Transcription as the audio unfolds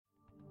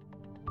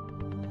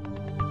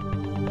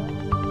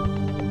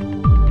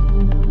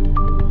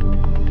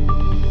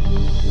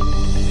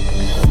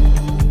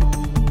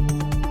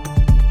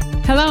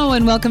Hello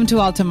and welcome to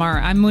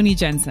Altamar. I'm Muni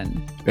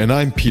Jensen. And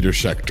I'm Peter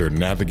Schechter,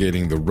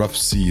 navigating the rough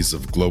seas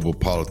of global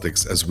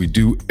politics as we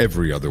do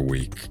every other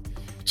week.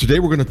 Today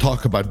we're going to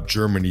talk about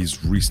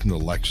Germany's recent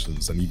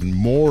elections and even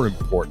more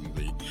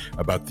importantly,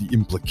 about the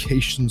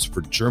implications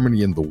for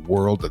Germany and the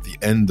world at the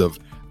end of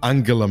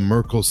Angela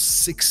Merkel's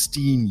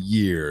 16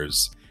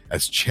 years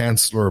as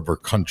Chancellor of her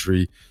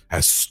country,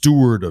 as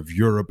steward of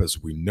Europe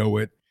as we know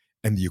it,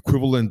 and the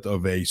equivalent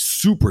of a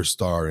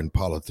superstar in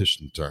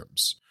politician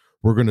terms.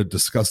 We're going to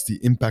discuss the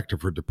impact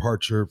of her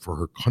departure for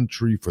her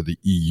country, for the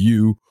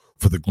EU,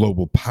 for the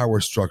global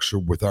power structure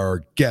with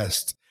our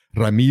guest,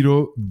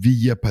 Ramiro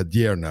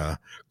Villapadierna,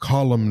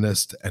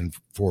 columnist and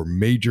for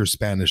major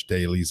Spanish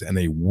dailies and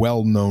a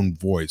well-known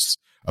voice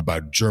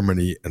about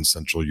Germany and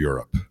Central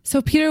Europe.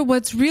 So, Peter,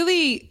 what's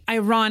really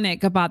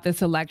ironic about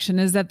this election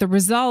is that the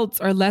results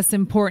are less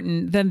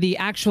important than the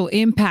actual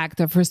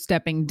impact of her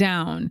stepping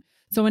down.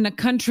 So in a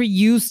country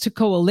used to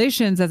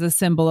coalitions as a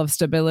symbol of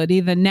stability,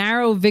 the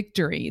narrow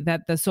victory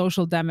that the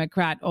Social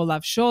Democrat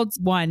Olaf Scholz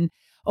won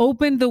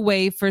opened the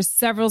way for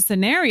several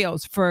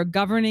scenarios for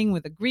governing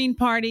with a Green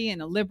Party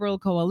and a liberal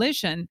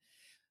coalition.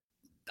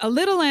 A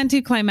little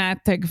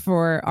anticlimactic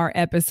for our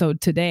episode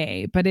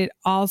today, but it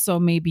also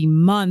may be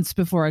months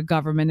before a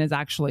government is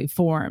actually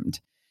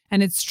formed.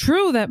 And it's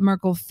true that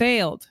Merkel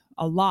failed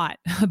a lot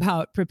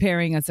about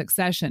preparing a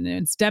succession,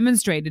 and it's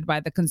demonstrated by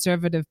the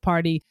Conservative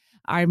Party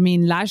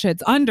Armin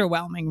Laschet's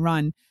underwhelming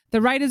run. The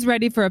right is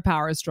ready for a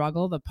power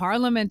struggle. The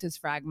parliament is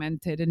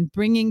fragmented and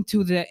bringing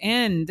to the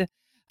end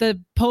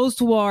the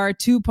post-war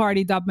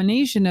two-party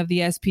domination of the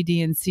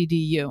SPD and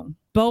CDU.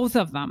 Both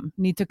of them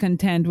need to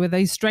contend with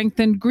a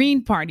strengthened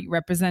Green Party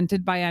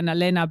represented by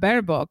Annalena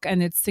Baerbock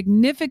and its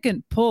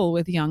significant pull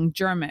with young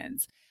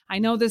Germans. I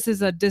know this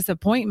is a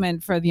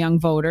disappointment for the young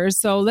voters,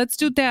 so let's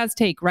do Tea's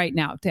take right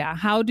now. Tea,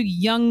 how do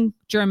young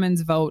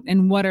Germans vote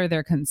and what are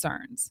their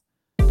concerns?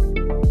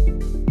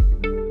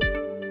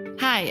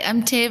 Hi,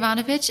 I'm Tea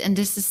Ivanovic, and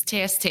this is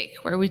Tea's Take,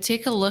 where we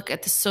take a look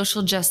at the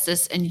social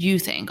justice and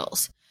youth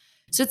angles.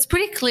 So it's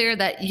pretty clear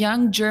that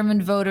young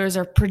German voters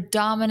are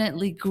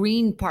predominantly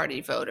Green Party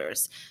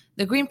voters.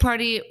 The Green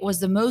Party was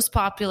the most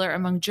popular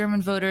among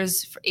German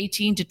voters for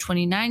 18 to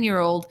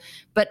 29-year-old,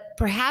 but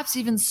perhaps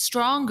even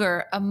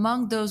stronger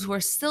among those who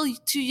are still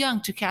too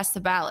young to cast a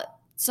ballot.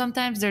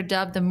 Sometimes they're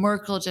dubbed the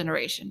Merkel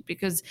generation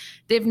because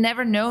they've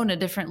never known a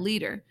different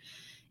leader.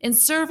 In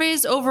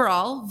surveys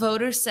overall,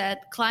 voters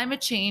said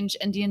climate change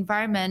and the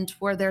environment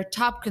were their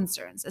top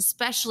concerns,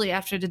 especially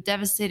after the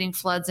devastating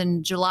floods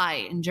in July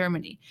in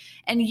Germany.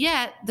 And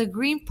yet, the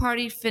Green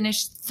Party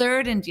finished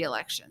third in the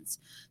elections.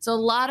 So a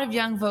lot of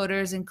young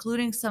voters,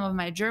 including some of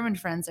my German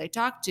friends I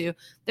talked to,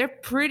 they're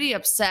pretty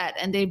upset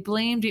and they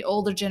blame the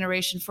older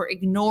generation for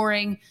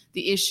ignoring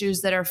the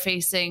issues that are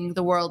facing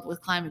the world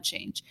with climate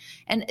change.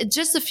 And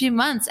just a few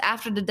months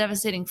after the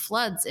devastating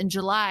floods in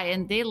July,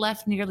 and they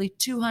left nearly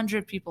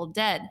 200 people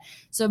dead.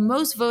 So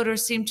most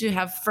voters seem to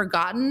have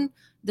forgotten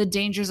the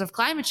dangers of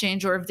climate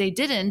change, or if they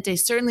didn't, they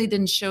certainly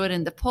didn't show it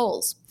in the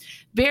polls.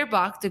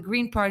 Baerbock, the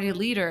Green Party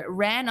leader,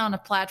 ran on a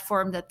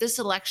platform that this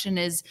election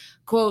is,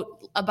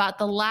 quote, about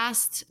the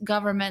last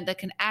government that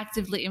can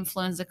actively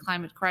influence the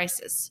climate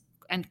crisis,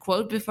 end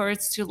quote, before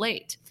it's too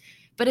late.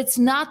 But it's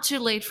not too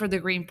late for the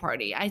Green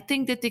Party. I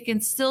think that they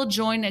can still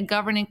join a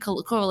governing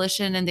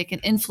coalition and they can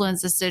influence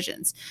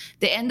decisions.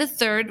 They ended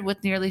third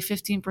with nearly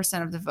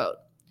 15% of the vote.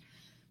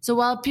 So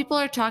while people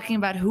are talking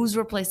about who's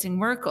replacing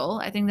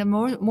Merkel, I think the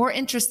more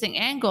interesting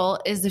angle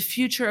is the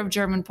future of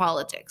German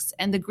politics,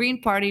 and the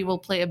Green Party will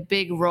play a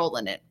big role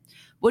in it.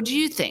 What do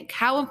you think?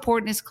 How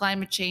important is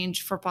climate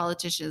change for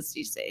politicians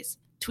these days?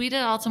 Tweet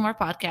at Altamar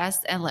Podcast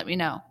and let me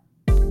know.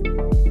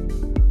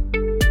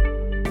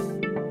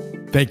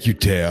 Thank you,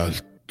 Tea.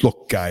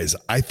 Look, guys,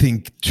 I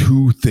think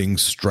two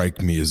things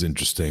strike me as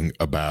interesting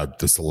about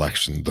this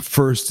election. The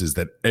first is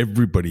that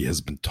everybody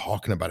has been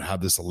talking about how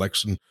this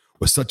election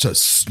was such a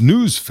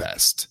snooze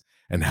fest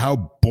and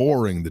how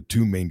boring the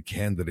two main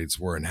candidates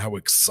were and how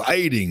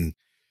exciting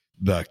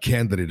the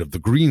candidate of the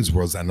Greens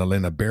was,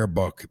 Annalena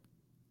Baerbock,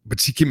 but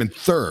she came in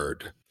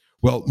third.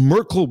 Well,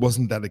 Merkel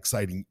wasn't that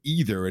exciting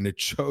either, and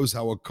it shows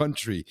how a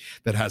country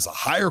that has a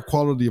higher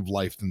quality of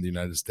life than the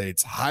United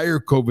States, higher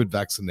COVID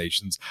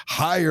vaccinations,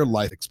 higher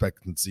life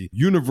expectancy,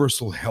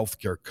 universal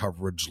healthcare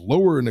coverage,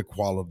 lower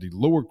inequality,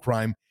 lower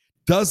crime,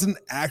 doesn't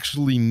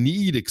actually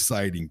need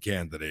exciting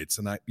candidates.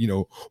 And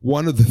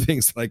one of the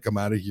things that I come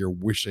out of here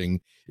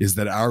wishing is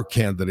that our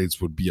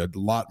candidates would be a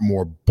lot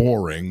more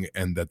boring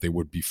and that they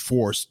would be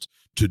forced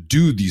to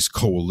do these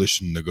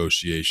coalition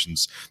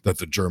negotiations that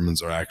the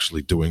Germans are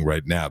actually doing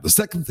right now. The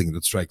second thing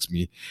that strikes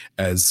me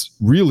as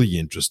really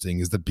interesting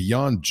is that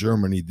beyond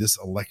Germany, this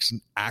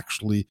election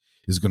actually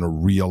is going to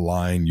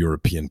realign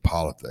European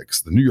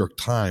politics. The New York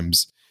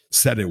Times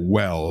said it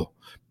well,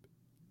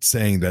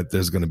 saying that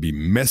there's going to be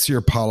messier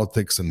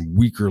politics and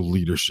weaker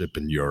leadership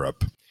in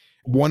Europe.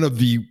 One of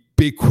the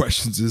big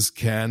questions is,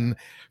 can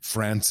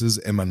France's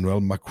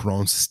Emmanuel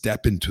Macron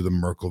step into the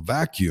Merkel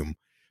vacuum?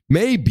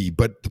 Maybe,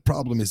 but the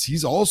problem is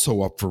he's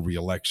also up for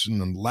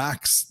re-election and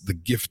lacks the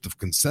gift of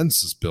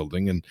consensus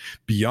building. And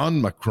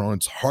beyond Macron,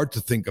 it's hard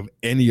to think of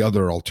any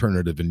other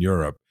alternative in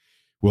Europe.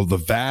 Will the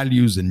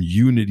values and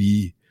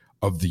unity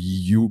of the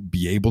EU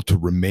be able to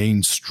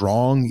remain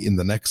strong in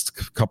the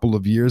next couple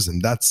of years?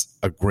 And that's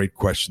a great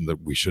question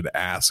that we should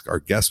ask our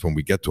guest when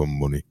we get to him,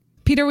 Muni.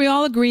 Peter, we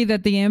all agree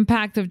that the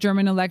impact of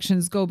German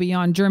elections go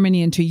beyond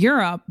Germany into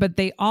Europe, but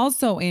they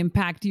also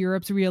impact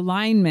Europe's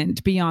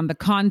realignment beyond the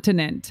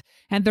continent.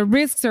 And the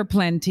risks are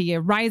plenty: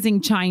 a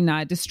rising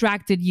China, a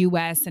distracted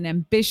US, an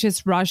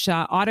ambitious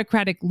Russia,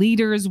 autocratic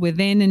leaders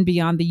within and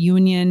beyond the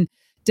Union,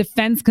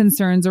 defense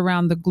concerns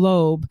around the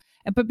globe.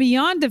 But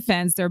beyond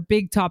defense, there are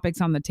big topics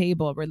on the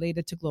table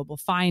related to global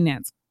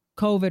finance,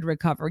 COVID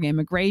recovery,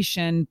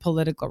 immigration,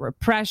 political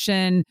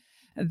repression,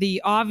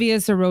 the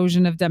obvious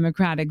erosion of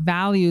democratic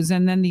values,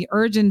 and then the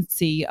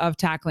urgency of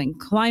tackling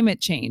climate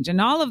change.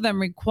 And all of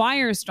them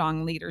require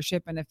strong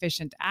leadership and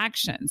efficient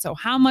action. So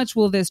how much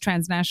will this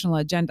transnational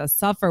agenda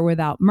suffer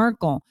without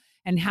Merkel,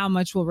 and how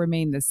much will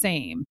remain the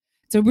same?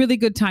 It's a really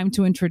good time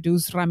to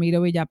introduce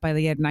Ramiro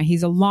Villapadierna.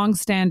 He's a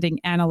longstanding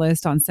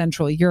analyst on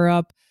Central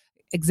Europe,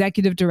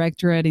 executive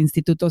director at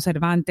Instituto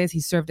Cervantes. He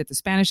served at the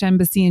Spanish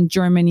Embassy in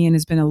Germany and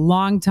has been a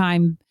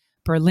long-time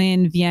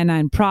Berlin, Vienna,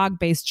 and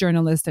Prague-based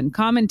journalist and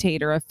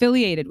commentator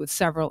affiliated with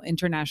several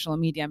international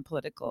media and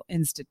political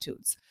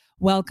institutes.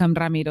 Welcome,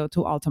 Ramiro,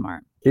 to Altamar.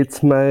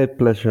 It's my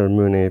pleasure,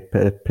 Muni.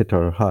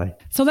 Peter, hi.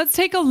 So let's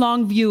take a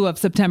long view of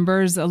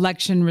September's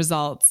election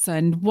results.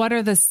 And what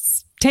are the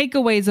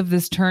takeaways of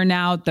this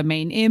turnout, the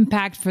main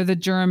impact for the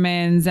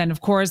Germans, and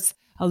of course,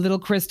 a little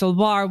crystal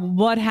ball,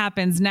 what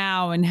happens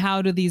now and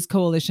how do these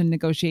coalition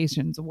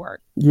negotiations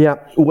work? Yeah,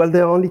 well,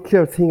 the only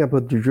clear thing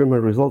about the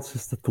German results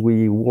is that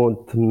we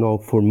won't know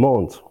for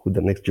months who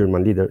the next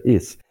German leader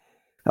is,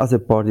 as the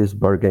parties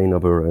bargain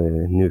over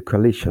a new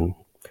coalition,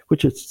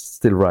 which is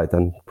still right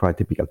and quite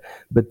typical.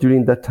 But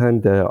during that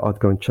time, the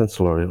outgoing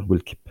chancellor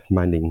will keep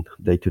minding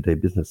day-to-day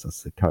business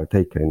as a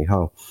caretaker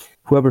anyhow.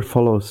 Whoever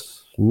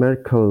follows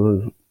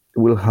Merkel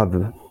will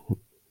have,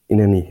 in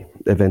any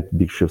event,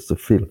 big shoes to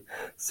fill,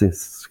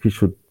 since he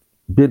should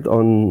build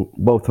on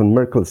both on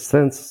Merkel's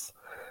strengths,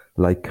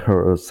 like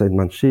her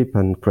statesmanship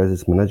and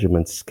crisis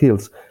management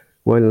skills,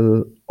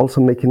 while also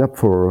making up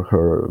for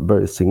her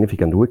very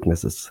significant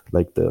weaknesses,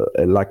 like the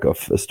lack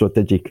of a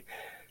strategic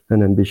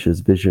and ambitious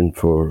vision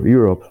for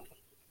Europe.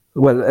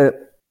 Well,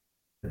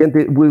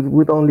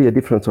 with only a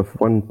difference of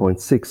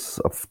 1.6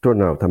 of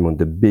turnout among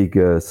the big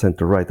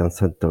center-right and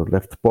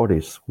center-left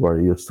parties who are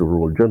used to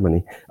rule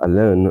Germany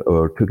alone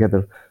or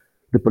together,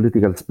 the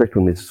political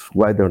spectrum is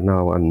wider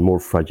now and more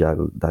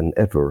fragile than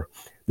ever.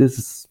 This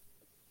is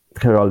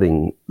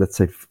heralding, let's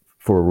say,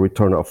 for a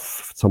return of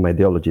some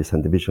ideologies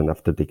and division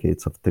after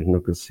decades of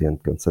technocracy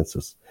and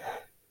consensus.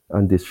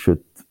 And this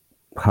should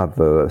have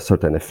a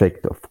certain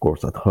effect, of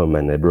course, at home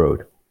and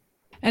abroad.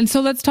 And so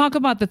let's talk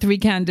about the three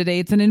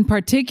candidates, and in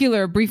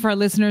particular, brief our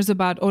listeners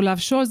about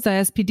Olaf Scholz, the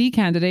SPD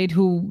candidate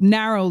who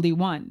narrowly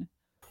won.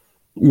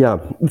 Yeah,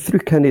 three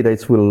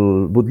candidates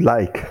would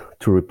like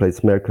to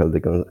replace Merkel,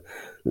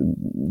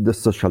 the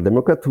Social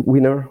Democrat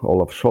winner,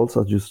 Olaf Scholz,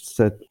 as you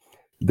said,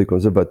 the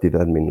Conservative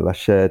Armin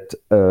Laschet,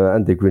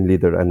 and the Green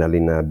leader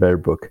Annalena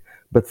Baerbock.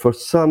 But for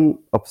some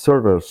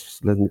observers,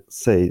 let me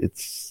say,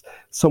 it's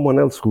someone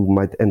else who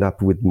might end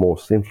up with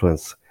most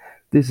influence.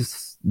 This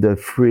is the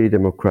Free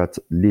Democrat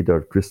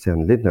leader,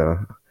 Christian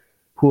Lindner,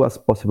 who was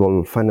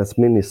possible finance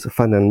minister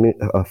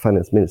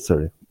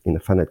in a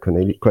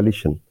finite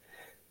coalition,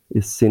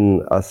 is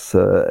seen as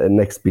a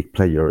next big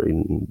player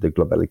in the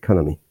global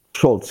economy.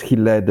 Scholz, he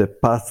led a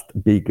past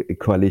big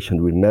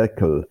coalition with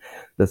Merkel,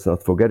 let's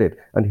not forget it,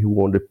 and he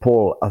won the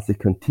poll as a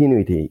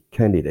continuity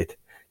candidate.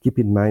 Keep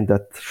in mind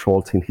that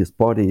Scholz in his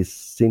party is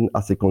seen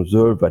as a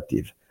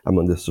conservative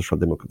among the Social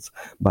Democrats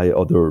by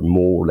other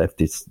more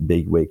leftist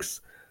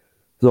bigwigs.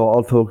 So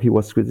although he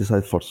was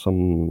criticized for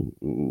some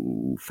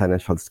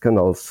financial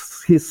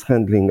scandals, his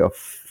handling of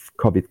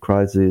COVID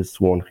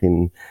crisis won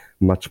him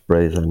much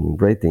praise and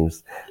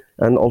ratings.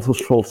 And also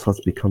Scholz has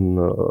become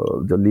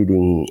the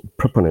leading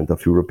proponent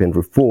of European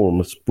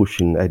reforms,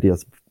 pushing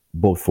ideas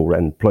both for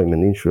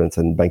employment insurance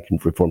and banking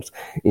reforms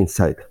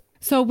inside.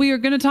 So we are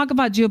going to talk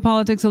about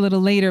geopolitics a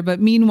little later, but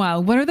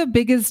meanwhile, what are the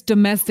biggest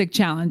domestic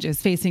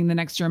challenges facing the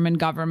next German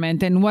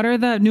government, and what are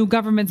the new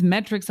government's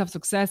metrics of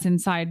success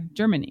inside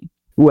Germany?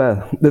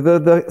 Well,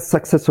 the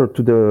successor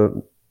to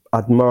the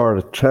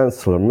admired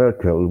Chancellor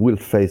Merkel will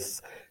face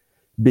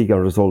big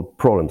unresolved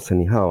problems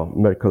anyhow.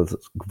 Merkel's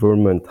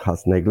government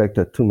has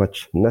neglected too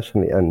much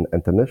nationally and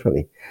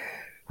internationally.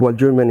 While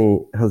Germany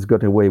has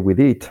got away with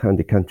it and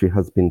the country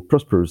has been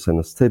prosperous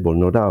and stable,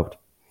 no doubt,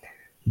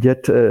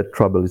 yet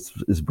trouble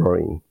is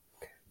brewing.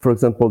 For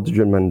example, the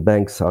German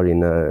banks are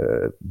in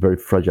a very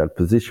fragile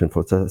position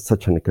for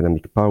such an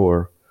economic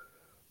power.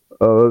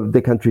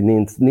 The country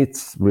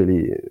needs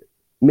really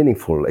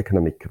meaningful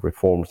economic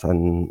reforms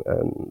and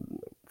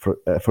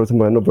for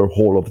example, an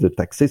overhaul of the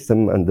tax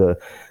system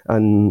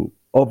and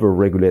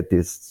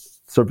over-regulated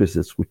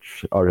services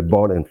which are a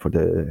burden for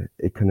the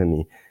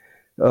economy.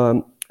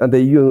 And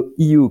the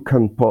EU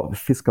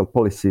fiscal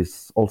policy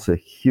is also a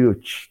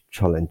huge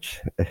challenge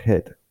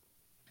ahead.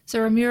 So,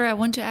 Ramiro, I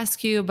want to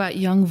ask you about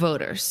young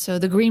voters. So,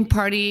 the Green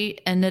Party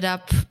ended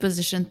up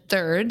position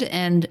third,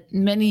 and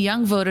many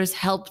young voters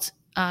helped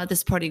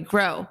this party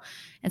grow.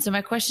 And so,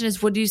 my question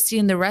is, what do you see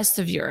in the rest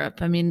of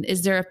Europe? I mean,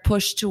 is there a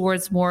push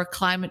towards more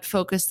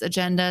climate-focused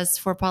agendas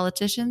for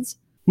politicians?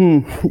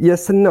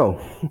 Yes and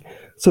no.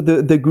 So,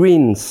 the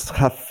Greens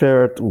have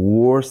fared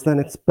worse than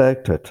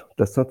expected.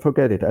 Let's not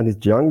forget it. And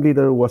its young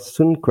leader was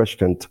soon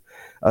questioned,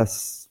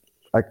 as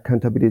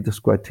accountability is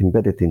quite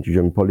embedded in the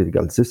German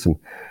political system.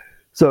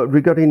 So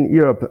regarding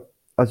Europe,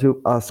 as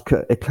you ask,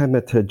 a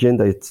climate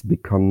agenda, it's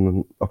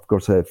become, of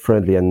course, a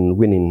friendly and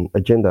winning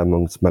agenda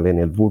amongst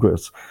millennial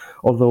voters,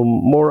 although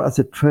more as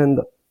a trend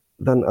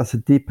than as a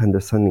deep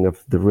understanding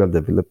of the real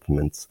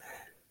developments.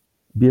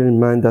 Bear in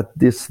mind that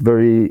this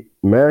very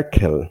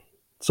Merkel,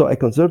 so a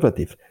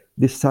conservative,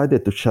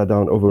 decided to shut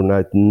down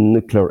overnight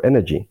nuclear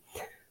energy.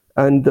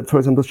 And for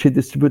example, she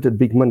distributed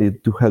big money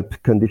to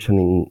help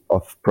conditioning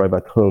of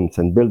private homes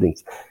and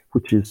buildings,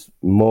 which is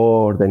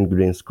more than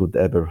Greens could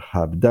ever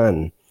have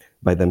done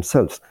by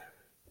themselves.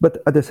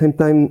 But at the same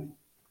time,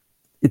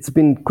 it's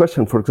been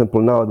questioned, for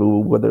example, now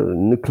whether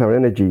nuclear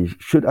energy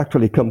should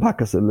actually come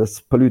back as a less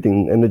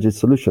polluting energy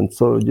solution.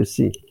 So you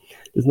see,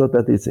 it's not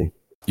that easy.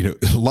 You know,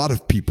 a lot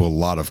of people, a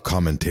lot of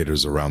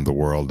commentators around the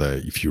world,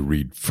 if you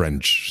read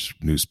French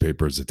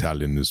newspapers,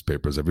 Italian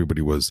newspapers,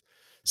 everybody was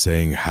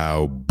saying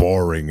how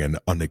boring and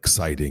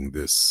unexciting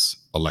this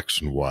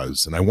election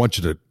was. And I want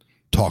you to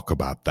talk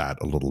about that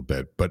a little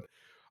bit. But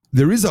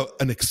there is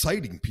an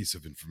exciting piece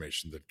of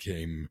information that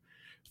came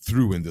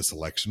through in this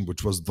election,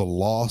 which was the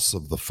loss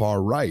of the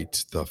far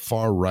right. The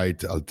far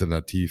right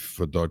Alternative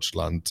für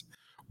Deutschland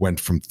went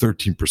from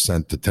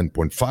 13% to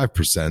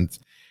 10.5%.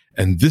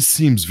 And this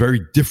seems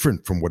very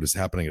different from what is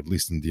happening, at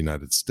least in the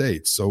United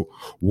States. So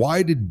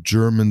why did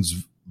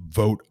Germans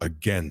vote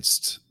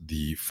against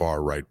the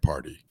far right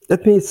party?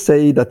 Let me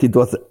say that it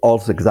was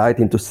also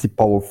exciting to see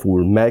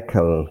powerful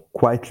Merkel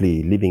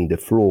quietly leaving the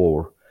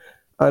floor,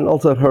 and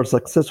also her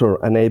successor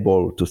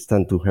unable to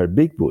stand to her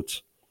big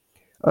boots.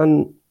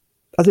 And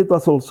as it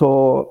was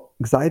also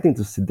exciting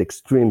to see the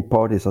extreme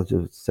parties, as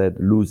you said,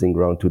 losing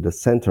ground to the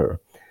center.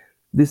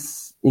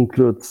 This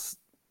includes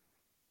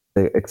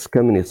the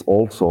ex-communists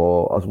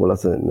also, as well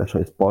as the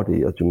Nationalist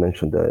Party, as you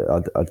mentioned, the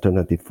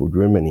Alternative for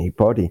Germany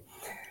party.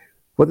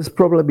 What is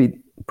probably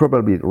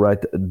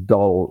right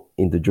dull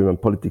in the German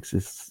politics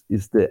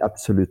is the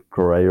absolute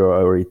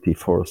priority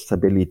for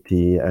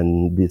stability,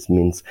 and this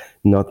means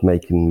not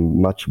making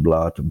much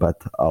blood,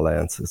 but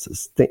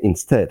alliances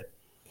instead.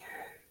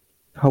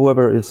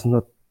 However, it's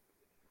not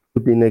to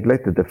be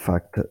neglected the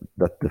fact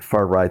that the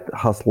far right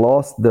has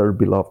lost their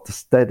beloved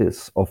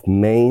status of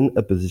main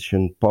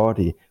opposition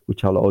party,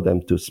 which allowed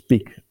them to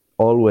speak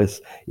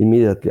always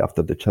immediately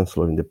after the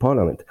chancellor in the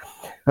parliament,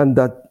 and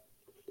that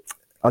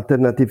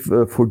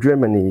Alternative for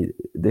Germany,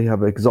 they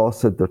have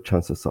exhausted their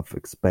chances of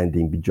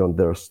expanding beyond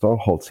their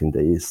strongholds in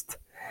the east.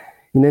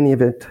 In any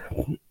event,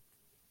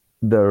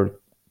 they're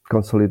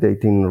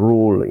consolidating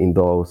rule in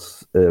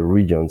those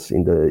regions,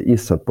 in the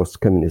eastern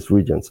post-communist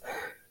regions,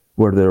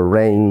 where they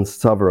reign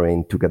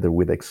sovereign together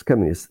with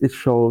ex-communists. It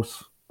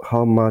shows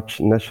how much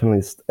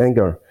nationalist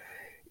anger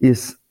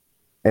is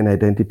an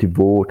identity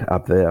vote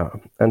up there,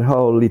 and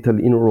how little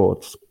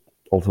inroads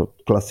also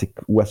classic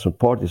Western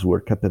parties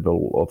were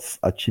capable of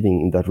achieving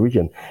in that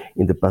region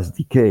in the past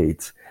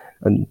decades.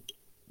 And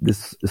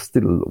this is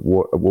still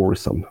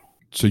worrisome.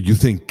 So you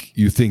think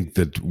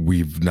that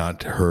we've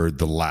not heard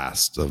the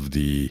last of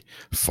the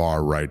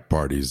far right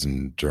parties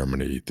in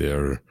Germany?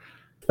 They're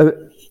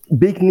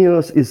big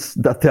news is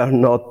that they are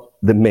not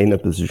the main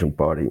opposition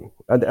party,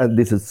 and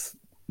this is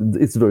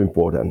it's very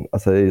important.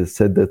 As I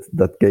said,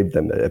 that gave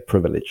them a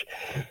privilege.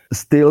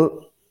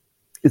 Still,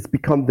 it's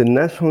become the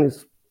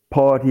nationalist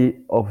party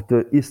of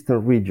the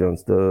eastern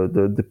regions,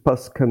 the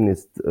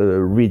post-communist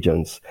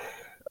regions.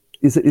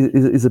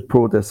 Is a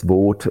protest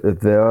vote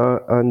there,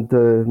 and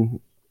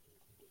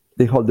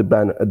they hold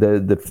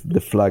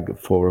the flag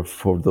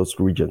for those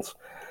regions.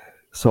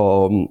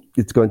 So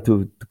it's going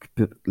to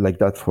be like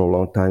that for a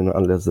long time,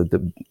 unless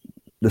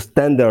the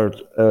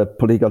standard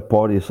political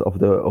parties of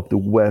the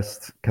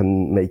West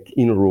can make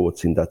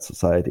inroads in that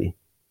society.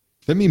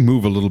 Let me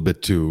move a little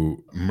bit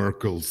to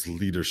Merkel's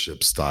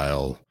leadership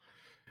style.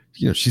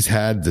 You know, she's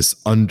had this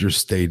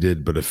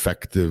understated but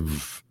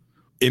effective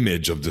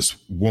image of this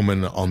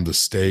woman on the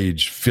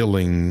stage,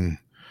 filling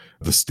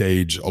the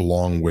stage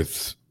along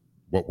with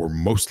what were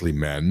mostly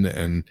men.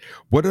 And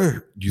what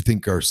do you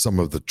think are some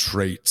of the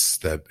traits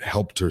that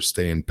helped her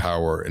stay in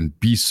power and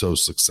be so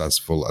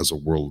successful as a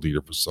world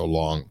leader for so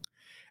long?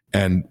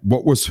 And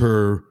what was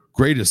her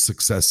greatest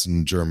success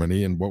in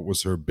Germany, and what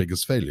was her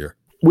biggest failure?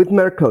 With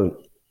Merkel,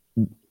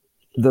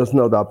 there's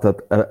no doubt that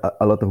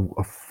a lot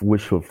of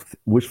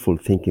wishful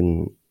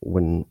thinking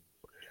when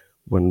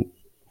we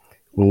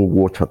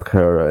watch at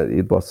her.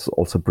 It was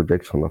also a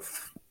projection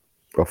of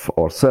of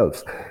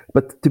ourselves.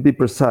 But to be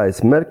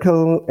precise,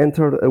 Merkel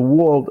entered a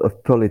world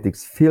of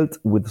politics filled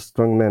with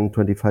strongmen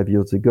 25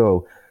 years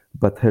ago,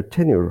 but her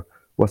tenure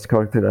was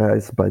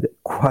characterized by the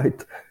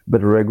quite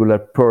but regular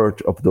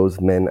purge of those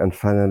men and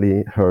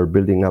finally her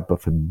building up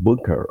of a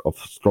bunker of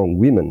strong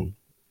women.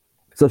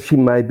 So she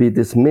might be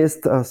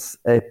dismissed as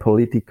a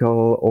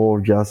political or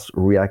just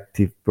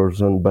reactive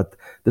person, but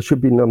there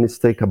should be no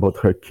mistake about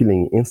her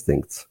killing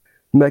instincts.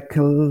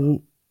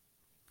 Merkel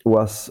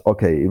was,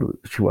 okay,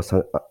 she was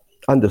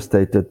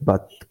understated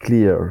but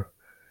clear.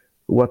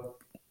 What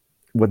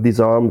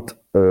disarmed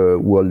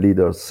world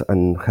leaders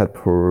and helped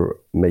her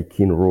make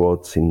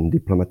inroads in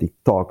diplomatic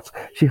talks.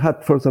 She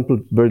had, for example,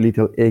 very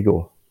little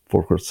ego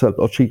for herself,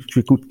 or she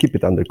could keep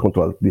it under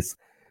control.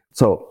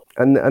 So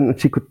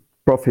she could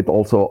profit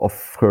also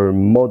of her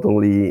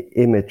motherly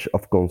image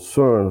of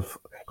concern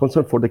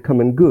for the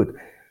common good,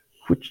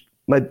 which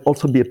might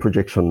also be a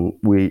projection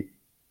we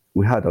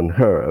had on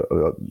her.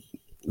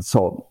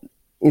 So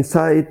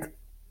inside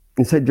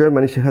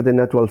Germany, she had a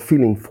natural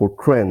feeling for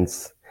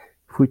trends,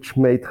 which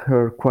made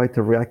her quite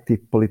a reactive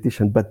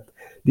politician, but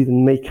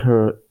didn't make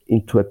her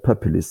into a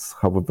populist,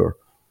 however.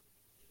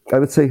 I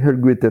would say her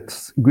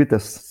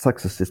greatest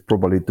success is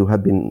probably to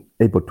have been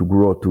able to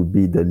grow to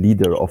be the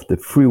leader of the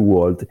free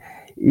world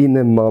in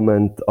a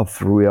moment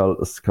of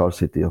real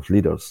scarcity of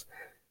leaders,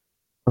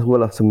 as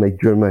well as to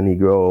make Germany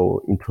grow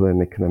into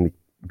an economic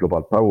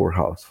global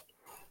powerhouse.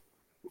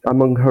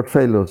 Among her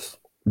failures,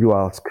 you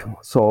ask,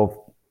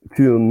 so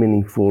few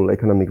meaningful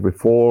economic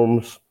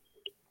reforms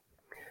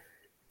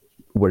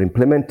were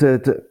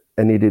implemented,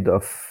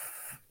 a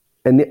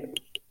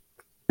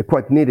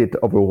quite needed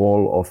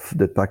overhaul of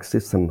the tax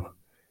system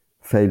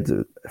failed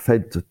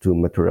to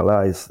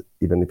materialize,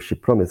 even if she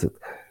promised it.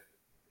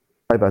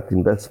 Private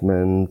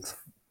investments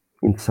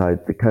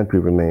inside the country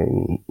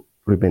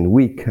remain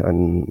weak,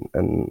 and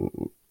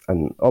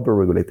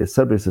over-regulated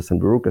services and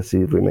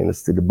bureaucracy remain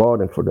still a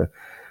burden for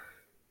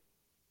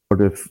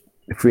the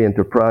free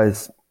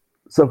enterprise.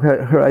 So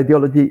her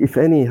ideology, if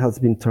any, has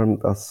been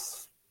termed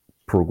as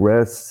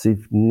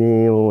progressive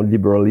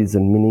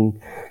neoliberalism,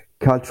 meaning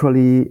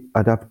culturally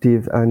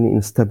adaptive and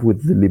in step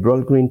with the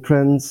liberal green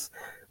trends,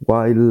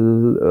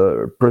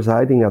 while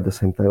presiding at the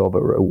same time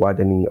over a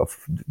widening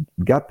of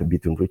the gap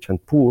between rich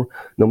and poor,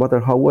 no matter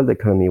how well the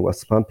economy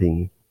was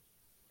pumping.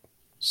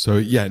 So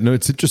yeah, no,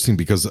 it's interesting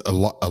because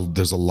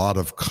there's a lot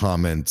of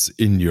comments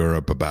in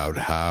Europe about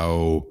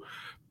how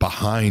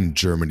behind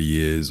Germany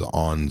is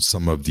on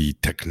some of the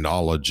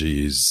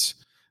technologies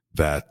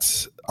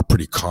that are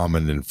pretty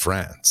common in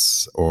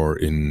France or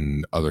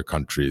in other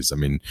countries. I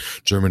mean,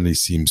 Germany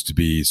seems to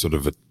be sort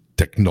of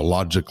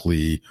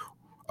technologically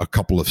a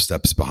couple of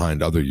steps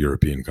behind other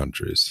European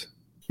countries.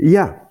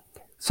 Yeah.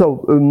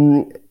 So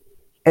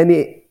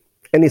any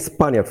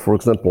Spaniard, for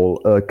example,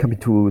 coming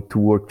to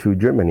work to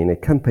Germany in a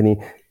company,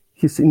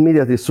 he's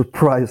immediately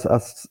surprised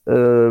as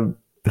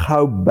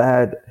how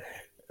bad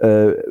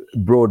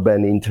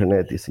broadband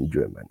internet is in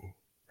Germany.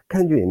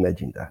 Can you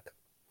imagine that?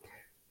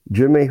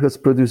 Germany was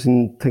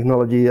producing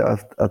technology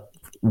at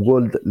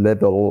world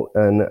level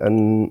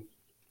and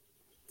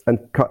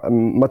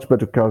much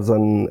better cars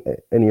than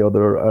any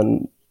other,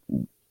 and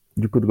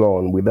you could go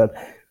on with that.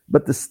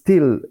 But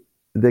still,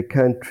 the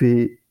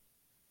country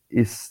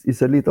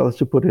is a little, as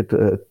you put it,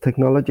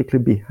 technologically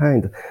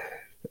behind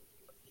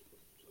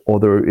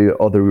other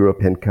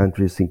European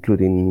countries,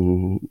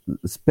 including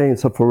Spain.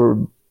 So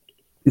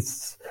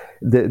it's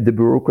the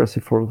bureaucracy,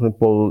 for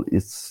example,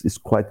 is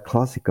quite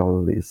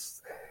classical.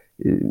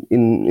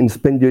 In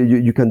Spain,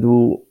 you can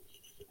do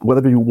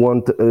whatever you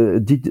want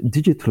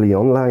digitally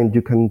online.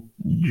 You can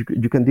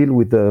deal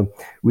with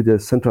the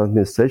central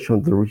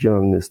administration, the regional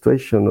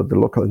administration, or the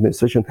local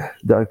administration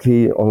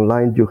directly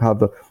online. You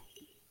have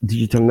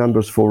digital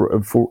numbers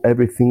for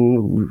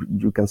everything.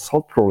 You can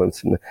solve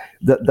problems.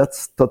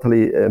 That's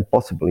totally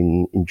impossible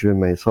in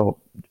Germany. So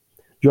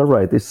you're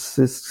right.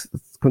 It's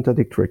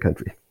contradictory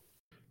country.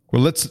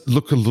 Well, let's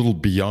look a little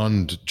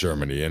beyond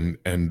Germany,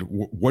 and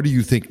what do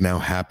you think now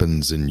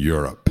happens in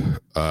Europe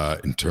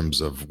in terms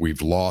of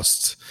we've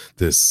lost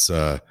this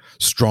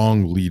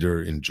strong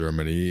leader in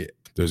Germany.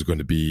 There's going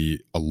to be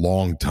a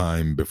long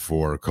time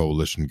before a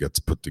coalition gets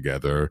put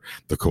together.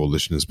 The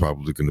coalition is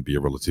probably going to be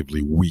a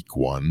relatively weak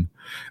one.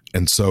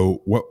 And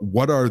so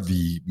what are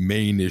the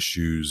main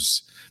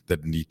issues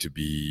that need to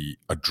be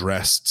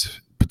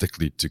addressed,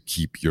 particularly to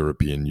keep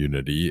European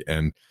unity?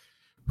 And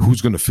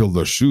who's going to fill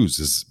those shoes?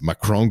 Is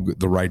Macron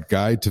the right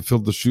guy to fill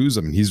the shoes?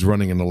 I mean, he's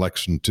running an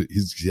election.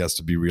 He has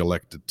to be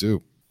reelected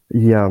too.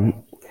 Yeah.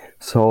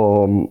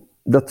 So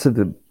that's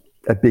a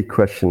big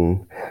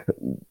question.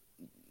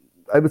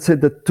 I would say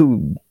the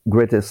two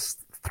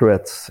greatest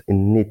threats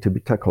need to be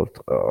tackled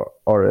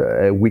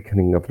are a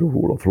weakening of the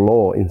rule of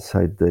law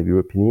inside the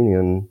European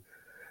Union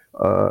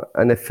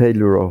and a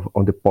failure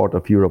on the part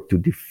of Europe to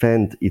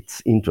defend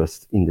its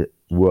interest in the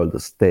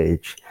world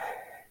stage.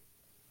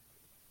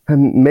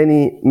 And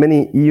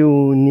many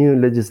EU new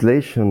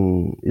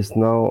legislation is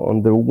now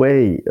on the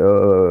way,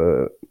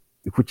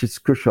 which is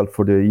crucial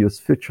for the EU's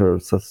future,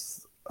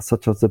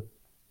 such as the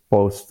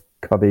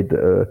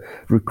COVID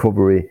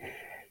recovery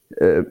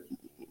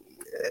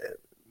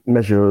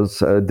measures,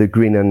 the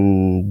green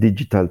and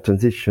digital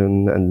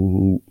transition,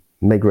 and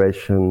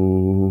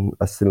migration,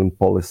 asylum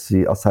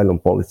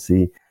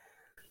policy.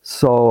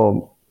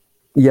 So,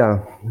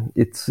 yeah,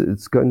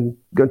 it's going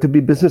to be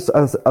business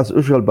as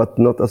usual, but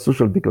not as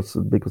usual because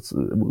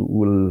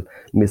we'll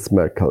miss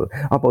Merkel.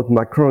 About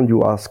Macron,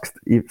 you asked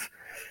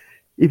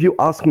if you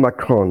ask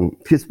Macron,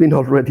 he's been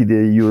already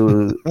the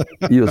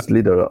EU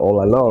leader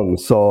all along.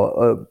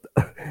 So,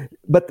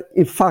 but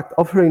in fact,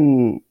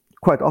 offering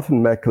quite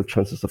often Merkel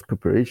chances of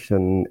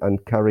cooperation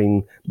and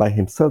carrying by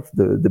himself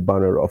the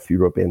banner of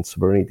European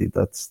sovereignty.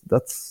 That's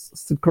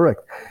still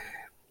correct.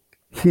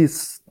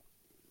 He's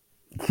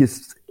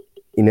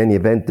in any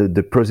event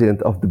the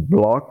president of the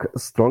bloc,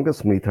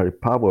 strongest military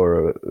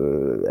power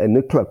and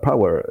nuclear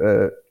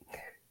power,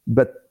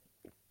 but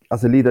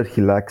as a leader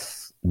he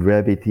lacks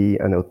gravity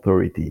and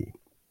authority.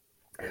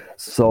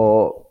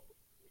 So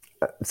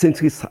since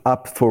he's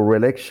up for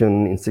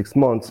re-election in 6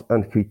 months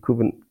and he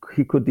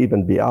could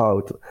even be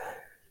out,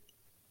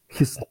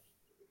 he's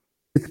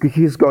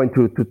going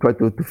to try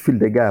to fill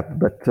the gap.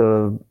 But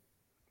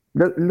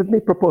let me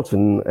propose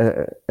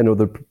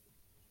another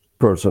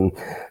person.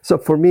 So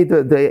for me,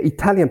 the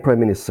Italian prime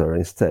minister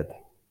instead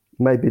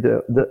might be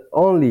the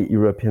only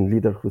European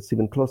leader who's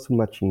even close to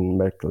matching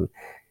Merkel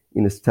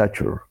in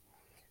stature.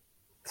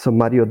 So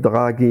Mario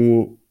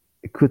Draghi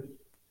could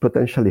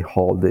potentially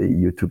hold the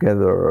EU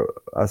together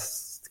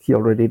as he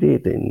already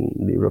did in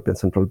the European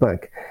Central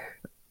Bank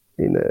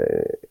in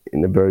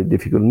a very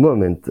difficult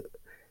moment.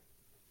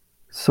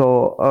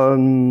 So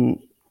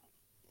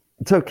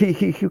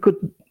he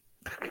could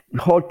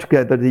hold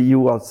together the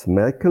EU as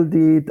Merkel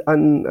did,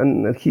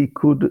 and he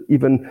could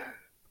even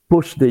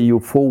push the EU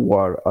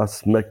forward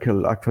as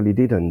Merkel actually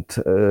didn't.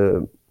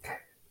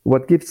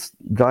 What gives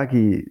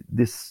Draghi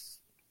this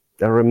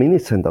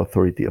reminiscent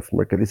authority of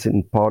Merkel is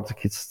in part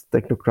his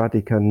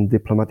technocratic and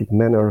diplomatic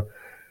manner,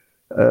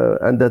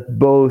 and that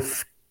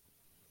both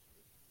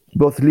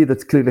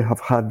leaders clearly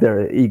have had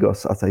their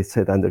egos, as I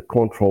said, under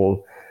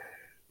control.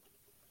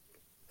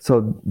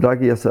 So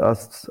Draghi,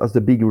 as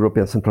the big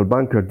European central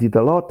banker, did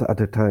a lot at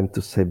the time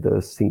to save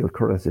the single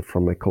currency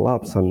from a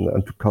collapse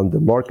and to calm the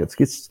markets.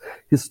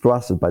 He's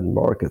trusted by the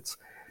markets.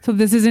 So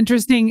this is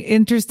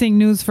interesting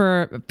news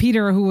for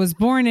Peter, who was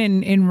born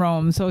in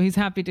Rome. So he's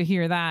happy to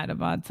hear that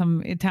about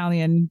some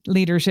Italian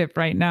leadership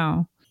right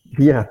now.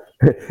 Yeah,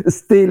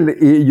 still,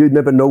 you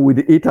never know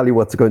with Italy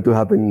what's going to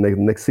happen in the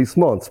next 6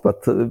 months.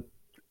 But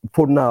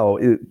for now,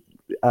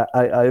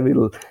 I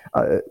will.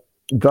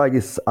 Draghi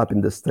is up in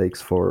the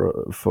stakes for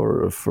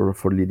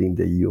leading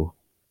the EU,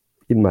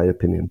 in my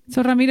opinion.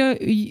 So Ramiro,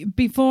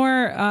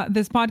 before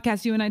this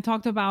podcast, you and I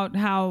talked about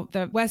how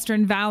the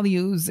Western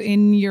values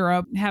in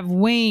Europe have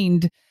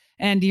waned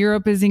and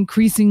Europe is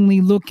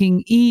increasingly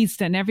looking east,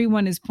 and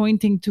everyone is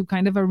pointing to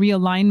kind of a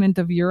realignment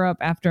of Europe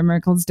after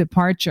Merkel's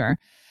departure.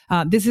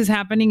 This is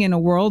happening in a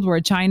world where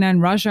China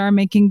and Russia are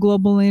making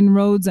global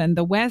inroads and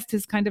the West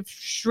is kind of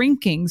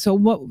shrinking. So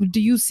what do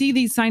you see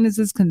these signs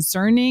as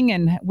concerning,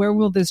 and where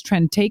will this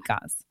trend take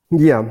us?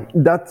 Yeah,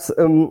 that's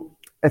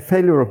a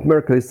failure of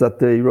Merkel is that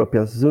the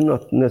Europeans do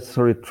not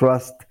necessarily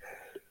trust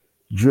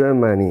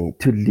Germany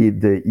to lead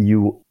the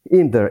EU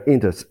in their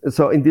interests.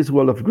 So in this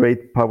world of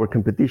great power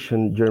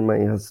competition,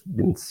 Germany has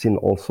been seen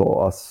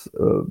also as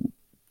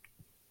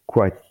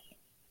quite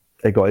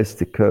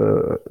egoistic,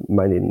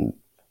 minding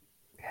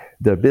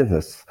their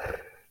business.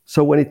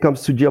 So when it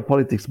comes to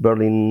geopolitics,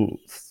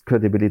 Berlin's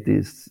credibility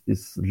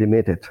is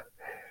limited.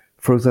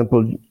 For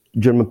example,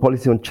 German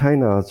policy on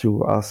China, as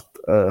you asked,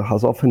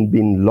 has often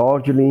been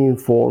largely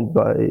informed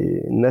by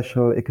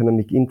national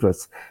economic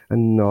interests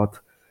and not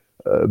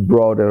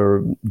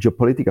broader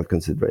geopolitical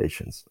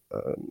considerations.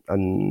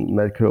 And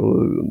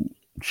Merkel,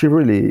 she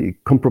really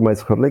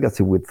compromised her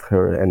legacy with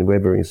her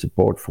unwavering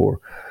support for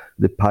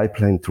the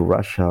pipeline to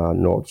Russia,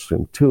 Nord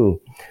Stream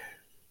 2.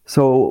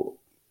 So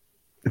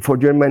for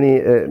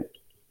Germany,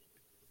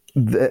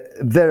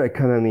 their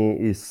economy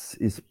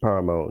is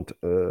paramount.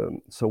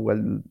 So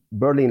while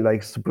Berlin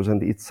likes to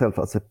present itself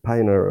as a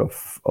pioneer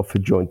of a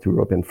joint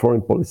European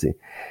foreign policy,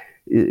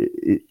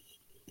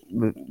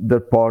 their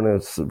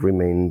partners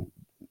remain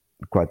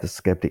quite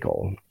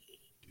skeptical.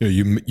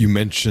 You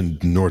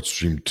mentioned Nord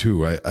Stream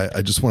 2.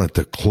 I just wanted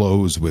to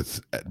close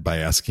by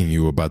asking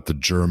you about the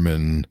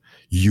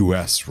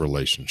German-U.S.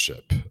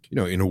 relationship.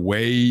 In a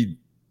way,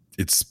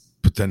 it's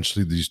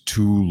potentially these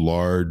two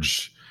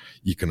large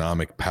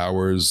economic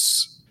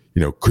powers,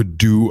 could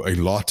do a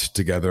lot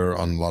together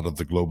on a lot of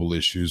the global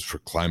issues for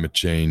climate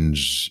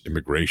change,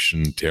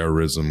 immigration,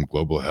 terrorism,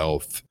 global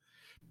health.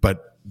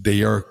 But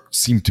they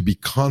seem to be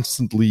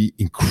constantly,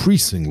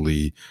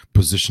 increasingly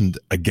positioned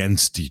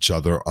against each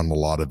other on a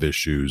lot of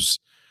issues,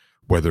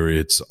 whether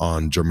it's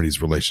on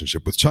Germany's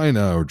relationship with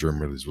China or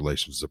Germany's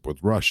relationship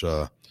with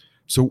Russia.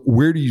 So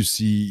where do you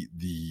see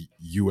the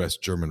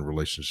U.S.-German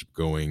relationship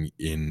going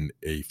in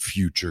a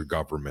future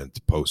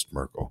government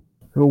post-Merkel?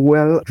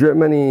 Well,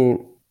 Germany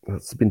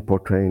has been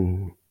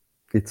portraying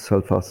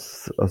itself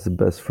as the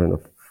best friend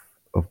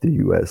of the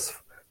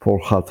U.S. for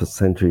half a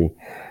century,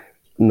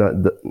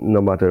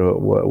 no matter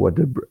what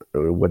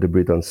the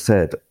Britons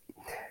said.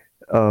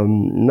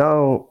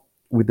 Now,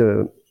 with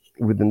the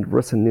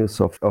recent news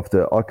of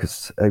the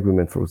AUKUS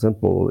agreement, for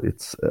example,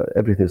 it's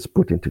everything is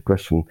put into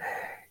question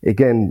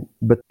again.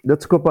 But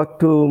let's go back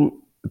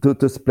to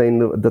explain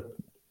that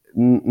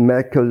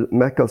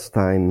Merkel's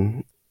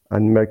time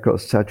and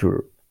Merkel's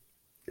stature.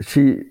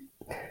 She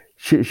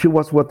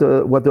was what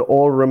the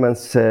old Romans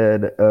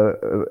said,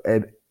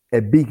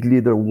 a big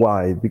leader.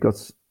 Why?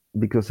 Because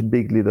a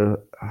big leader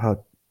had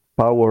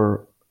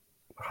power,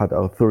 had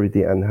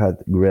authority, and had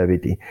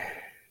gravity.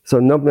 So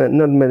not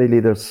many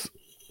leaders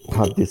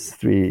have these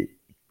three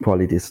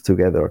qualities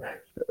together.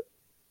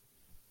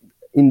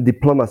 In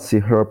diplomacy,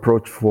 her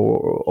approach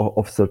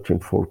of searching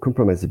for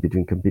compromises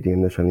between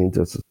competing national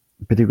interests,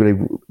 particularly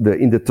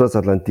in the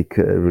transatlantic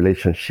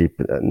relationship,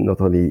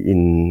 not only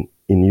in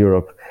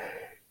Europe,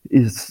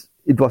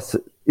 it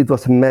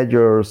was a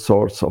major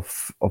source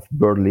of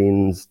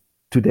Berlin's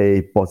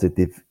today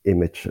positive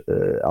image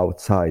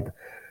outside.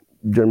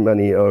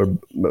 Germany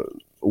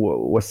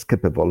was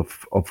capable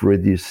of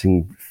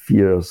reducing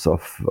fears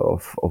of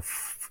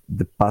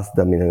the past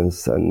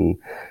dominance and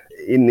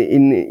in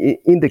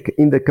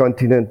the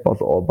continent,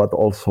 but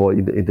also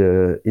in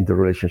the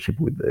relationship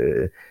with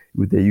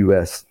the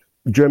US.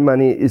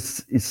 Germany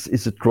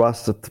is a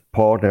trusted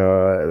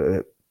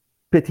partner,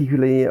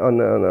 particularly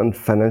on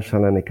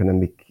financial and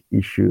economic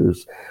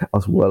issues,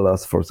 as well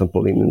as, for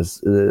example, in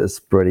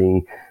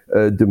spreading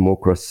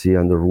democracy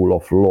and the rule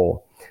of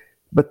law.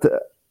 But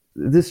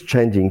this is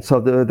changing. So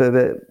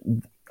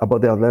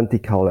about the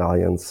Atlantic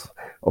Alliance,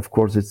 of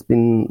course, it's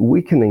been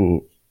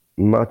weakening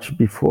much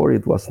before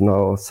it was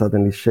now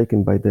suddenly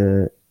shaken by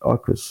the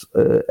AUKUS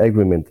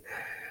agreement.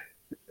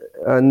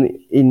 And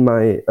in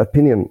my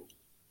opinion,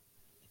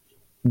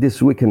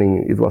 this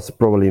weakening, it was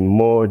probably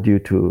more due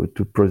to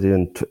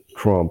President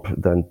Trump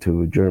than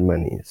to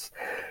Germany's.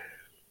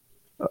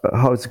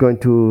 How it's going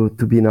to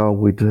be now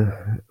with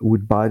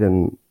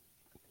Biden?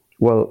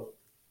 Well,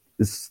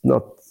 it's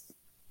not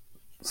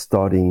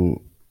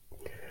starting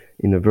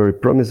in a very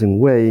promising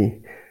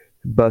way,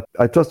 but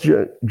I trust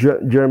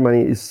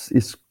Germany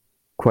is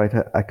quite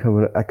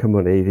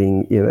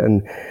accommodating,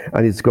 and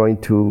it's going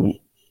to,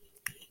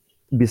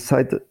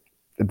 beside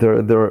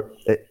their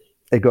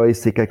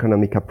egoistic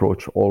economic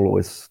approach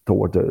always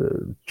toward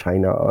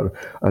China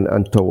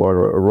and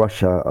toward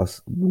Russia,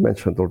 as we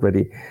mentioned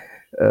already,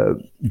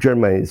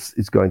 Germany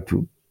is going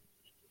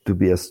to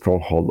be a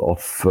stronghold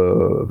of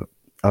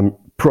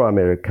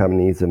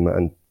pro-Americanism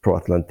and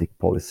pro-Atlantic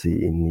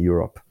policy in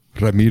Europe.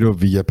 Ramiro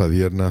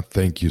Villapadierna,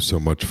 thank you so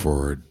much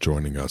for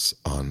joining us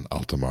on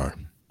Altamar.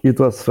 It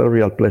was a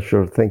real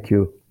pleasure. Thank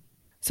you.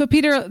 So,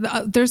 Peter,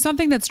 there's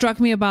something that struck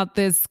me about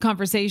this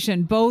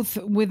conversation, both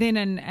within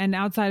and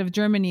outside of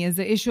Germany, is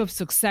the issue of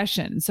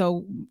succession.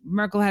 So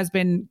Merkel has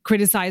been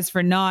criticized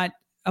for not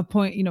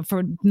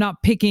for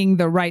not picking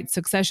the right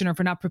succession or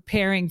for not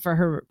preparing for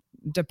her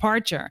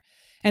departure.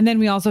 And then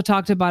we also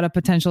talked about a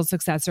potential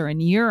successor in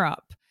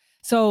Europe.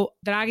 So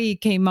Draghi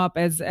came up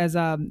as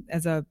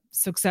a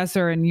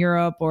successor in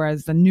Europe, or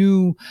as the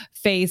new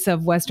face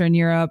of Western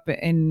Europe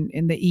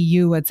in the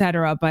EU, et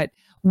cetera. But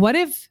what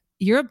if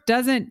Europe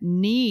doesn't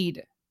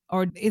need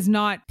or is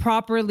not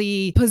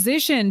properly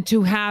positioned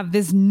to have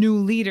this new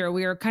leader?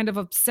 We are kind of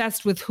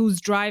obsessed with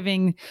who's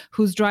driving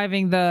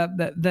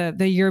the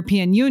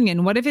European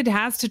Union. What if it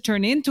has to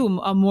turn into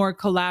a more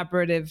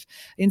collaborative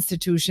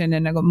institution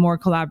and a more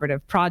collaborative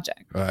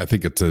project? I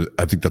think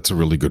that's a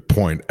really good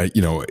point.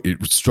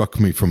 It struck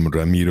me from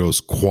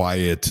Ramiro's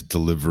quiet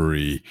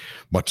delivery,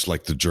 much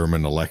like the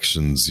German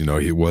elections.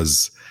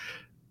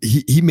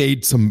 He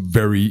made some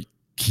very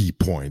key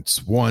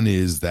points. One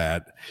is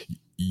that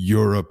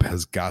Europe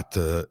has got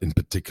to, in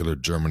particular,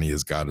 Germany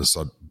has got to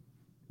start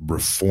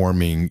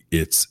reforming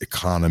its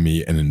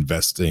economy and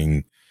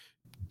investing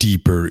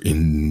deeper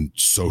in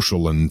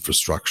social and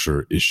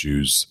infrastructure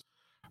issues,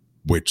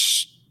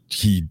 which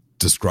he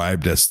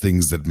described as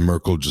things that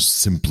Merkel just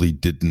simply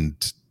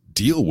didn't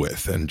deal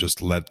with and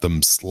just let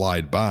them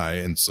slide by.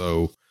 And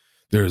so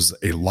there's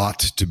a lot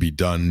to be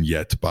done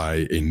yet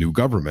by a new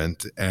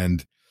government.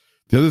 And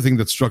the other thing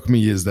that struck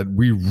me is that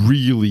we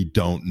really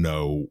don't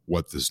know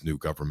what this new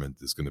government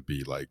is going to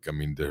be like. I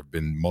mean, there have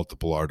been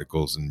multiple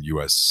articles in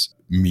U.S.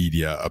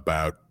 media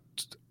about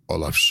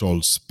Olaf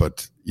Scholz,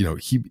 but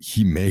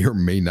he may or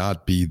may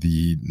not be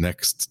the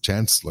next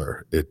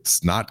chancellor.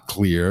 It's not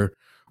clear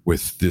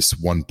with this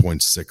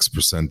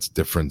 1.6%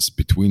 difference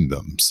between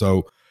them.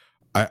 So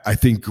I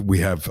think we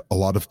have a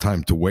lot of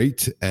time to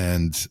wait,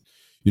 and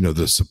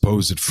the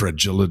supposed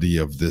fragility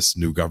of this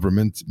new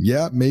government.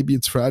 Yeah, maybe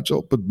it's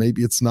fragile, but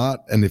maybe it's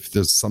not. And if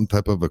there's some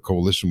type of a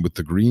coalition with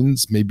the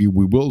Greens, maybe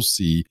we will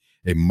see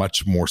a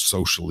much more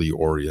socially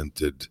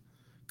oriented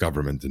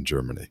government in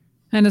Germany.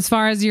 And as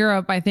far as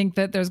Europe, I think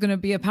that there's going to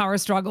be a power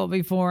struggle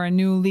before a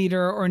new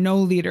leader or no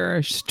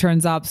leader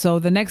turns up. So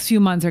the next few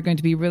months are going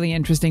to be really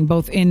interesting,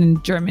 both in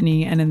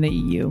Germany and in the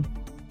EU.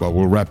 Well,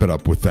 we'll wrap it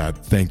up with that.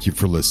 Thank you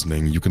for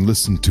listening. You can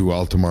listen to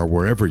Altamar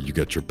wherever you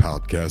get your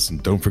podcasts,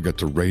 and don't forget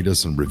to rate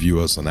us and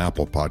review us on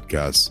Apple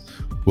Podcasts.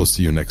 We'll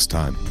see you next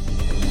time.